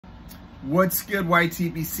What's good,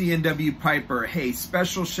 YTBC and W Piper? Hey,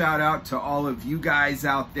 special shout out to all of you guys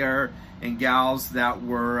out there and gals that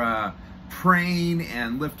were praying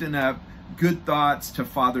and lifting up good thoughts to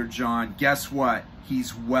Father John. Guess what?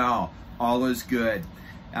 He's well. All is good.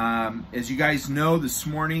 As you guys know, this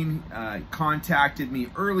morning, contacted me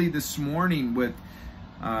early this morning with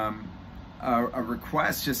a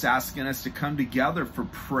request just asking us to come together for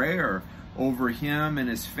prayer over him and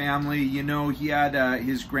his family. You know, he had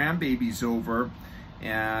his grandbabies over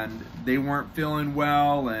and they weren't feeling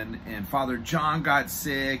well, and Father John got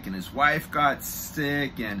sick and his wife got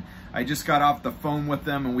sick, and I just got off the phone with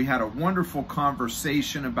them and we had a wonderful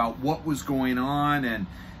conversation about what was going on. And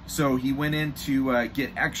so he went in to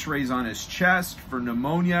get x-rays on his chest for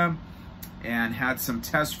pneumonia and had some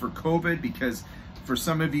tests for COVID, because for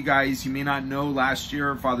some of you guys, you may not know, last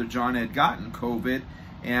year Father John had gotten COVID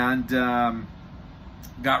and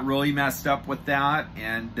got really messed up with that.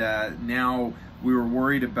 And now we were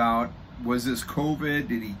worried about, was this COVID?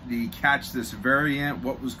 Did he catch this variant?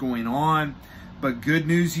 What was going on? But good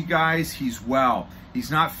news, you guys, he's well.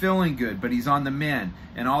 He's not feeling good, but he's on the mend.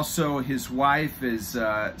 And also his wife is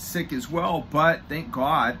sick as well, but thank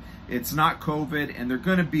God it's not COVID and they're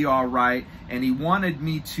going to be all right. And he wanted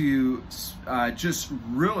me to just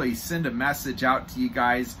really send a message out to you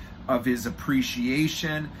guys of his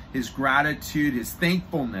appreciation, his gratitude, his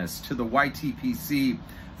thankfulness to the YTPC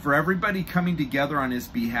for everybody coming together on his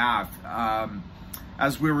behalf.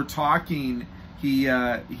 As we were talking,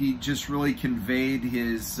 he just really conveyed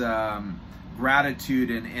his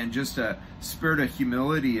gratitude and just a spirit of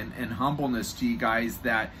humility and humbleness to you guys,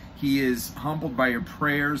 that he is humbled by your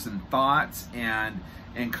prayers and thoughts and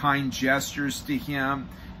kind gestures to him.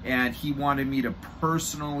 And he wanted me to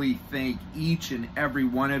personally thank each and every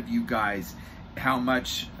one of you guys, how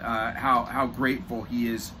much, how grateful he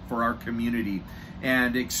is for our community,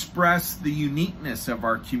 and express the uniqueness of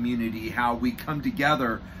our community, how we come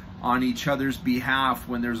together on each other's behalf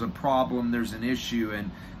when there's a problem, there's an issue. And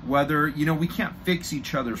whether, you know, we can't fix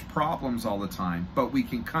each other's problems all the time, but we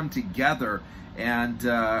can come together and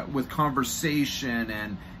with conversation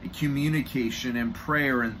and communication and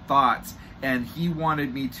prayer and thoughts. And he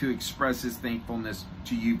wanted me to express his thankfulness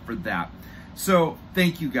to you for that. So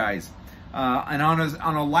thank you guys. And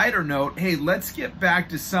on a lighter note, hey, let's get back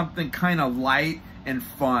to something kind of light and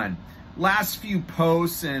fun. Last few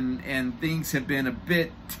posts and things have been a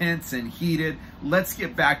bit tense and heated. Let's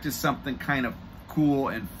get back to something kind of cool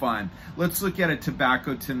and fun. Let's look at a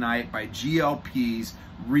tobacco tonight by Pease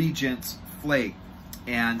Regents Flake.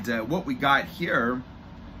 And what we got here,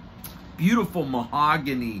 beautiful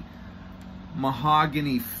mahogany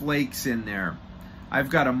flakes in there. I've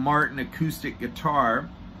got a Martin acoustic guitar,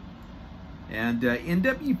 and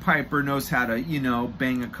NW Piper knows how to, you know,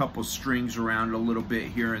 bang a couple strings around a little bit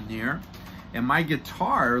here and there. And my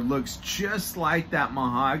guitar looks just like that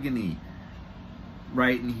mahogany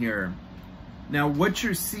right in here. Now what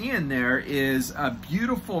you're seeing there is a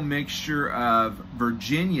beautiful mixture of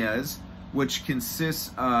Virginias, which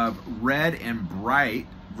consists of red and bright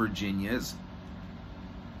Virginias,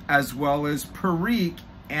 as well as Perique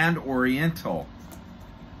and Oriental.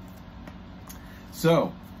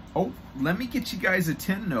 So, oh, let me get you guys a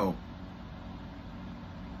 10 note.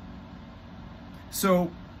 So,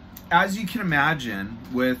 as you can imagine,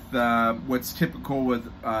 with what's typical with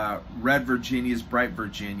red Virginias, bright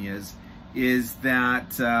Virginias, is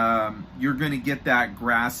that you're going to get that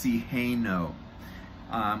grassy hay note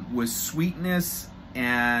with sweetness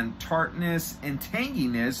and tartness and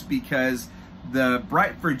tanginess, because the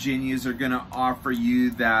bright Virginias are going to offer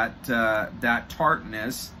you that that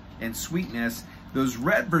tartness and sweetness. Those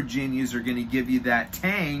red Virginias are going to give you that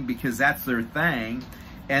tang, because that's their thing.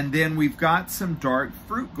 And then we've got some dark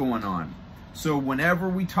fruit going on. So whenever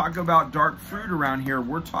we talk about dark fruit around here,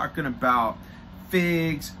 we're talking about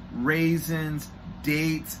figs, raisins,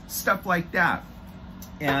 dates, stuff like that.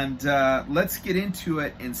 And let's get into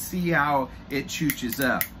it and see how it chooches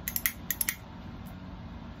up.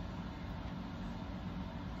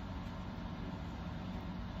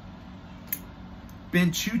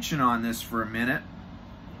 Been chooching on this for a minute.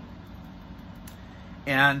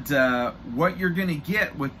 And what you're going to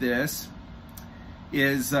get with this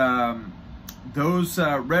is those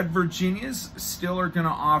red Virginias still are going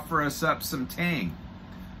to offer us up some tang.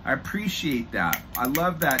 I appreciate that. I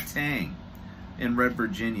love that tang in red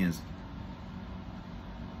Virginias.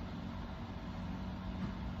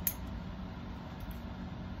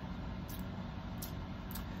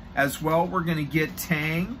 As well, we're going to get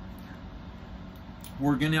tang.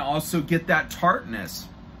 We're going to also get that tartness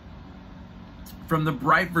from the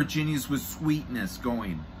bright Virginias with sweetness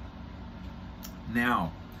going.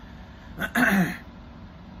 Now,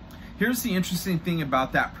 Here's the interesting thing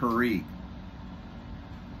about that perique.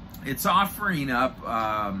 It's offering up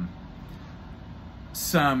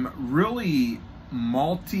some really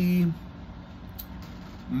mulchy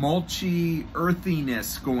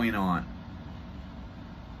earthiness going on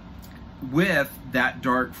with that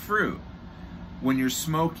dark fruit when you're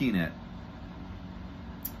smoking it.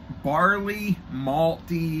 Barley,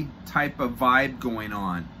 malty type of vibe going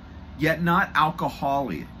on, yet not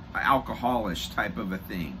alcoholish type of a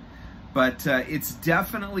thing. But it's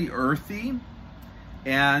definitely earthy,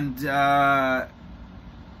 and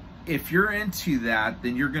if you're into that,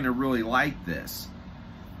 then you're going to really like this.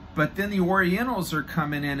 But then the Orientals are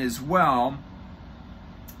coming in as well,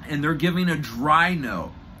 and they're giving a dry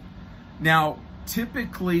note. Now,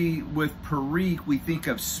 typically with perique, we think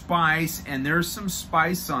of spice, and there's some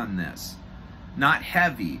spice on this. Not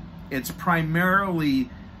heavy. It's primarily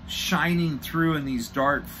shining through in these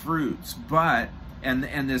dark fruits, but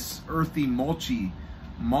and this earthy, multi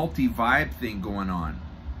vibe thing going on.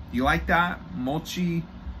 You like that? Multi,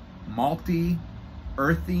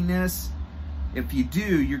 earthiness? If you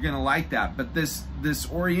do, you're gonna like that. But this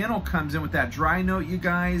Oriental comes in with that dry note, you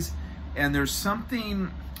guys, and there's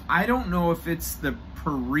something, I don't know if it's the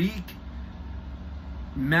perique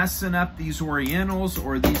messing up these Orientals,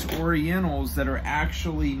 or these Orientals that are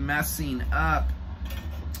actually messing up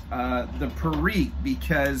the perique,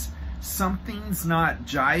 because something's not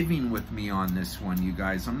jiving with me on this one, you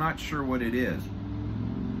guys. I'm not sure what it is.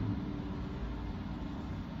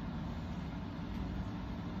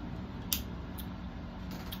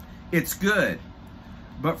 It's good,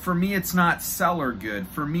 but for me it's not cellar good.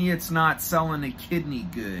 For me it's not selling a kidney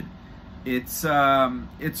good. It's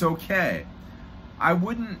okay. I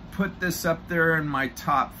wouldn't put this up there in my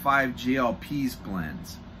top 5 GLPs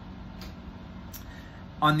blends.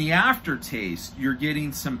 On the aftertaste, you're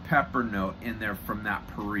getting some pepper note in there from that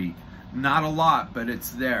perique. Not a lot, but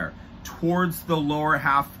it's there. Towards the lower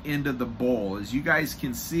half end of the bowl. As you guys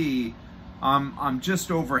can see, I'm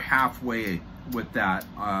just over halfway with that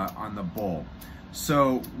on the bowl.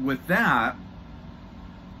 So with that,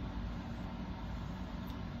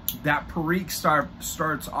 that perique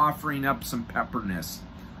starts offering up some pepperness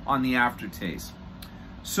on the aftertaste.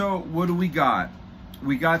 So what do we got?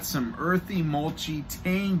 We got some earthy, mulchy,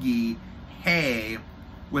 tangy hay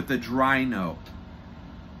with a dry note.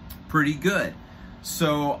 Pretty good.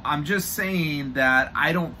 So I'm just saying that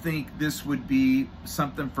I don't think this would be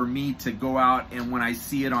something for me to go out and when I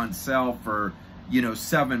see it on sale for, you know,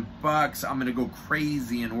 $7, I'm gonna go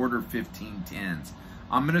crazy and order 15 tins.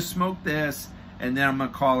 I'm gonna smoke this and then I'm gonna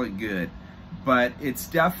call it good. But it's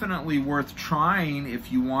definitely worth trying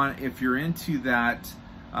if you want, if you're into that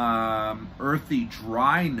earthy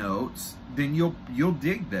dry notes, then you'll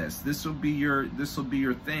dig this. This will be your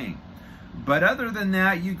thing. But other than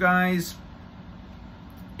that, you guys,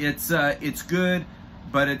 it's good,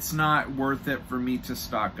 but it's not worth it for me to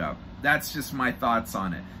stock up. That's just my thoughts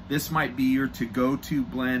on it. This might be your to-go-to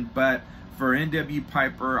blend, but for NW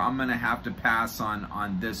Piper, I'm gonna have to pass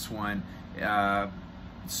on this one.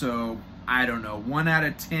 So I don't know, 1 out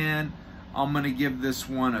of 10. I'm gonna give this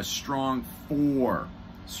one a strong 4.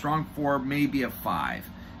 Strong 4, maybe a 5,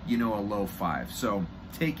 you know, a low 5. So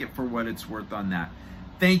take it for what it's worth on that.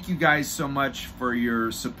 Thank you guys so much for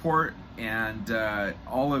your support and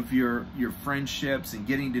all of your friendships and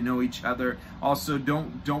getting to know each other. Also,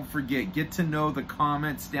 don't forget, get to know the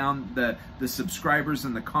comments down, the subscribers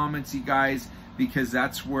in the comments, you guys, because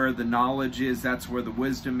that's where the knowledge is, that's where the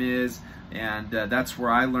wisdom is, and that's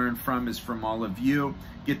where I learn from, is from all of you.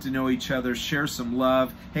 Get to know each other, share some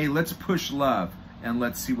love. Hey, let's push love. And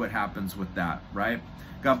let's see what happens with that, right?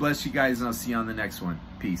 God bless you guys, and I'll see you on the next one.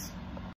 Peace.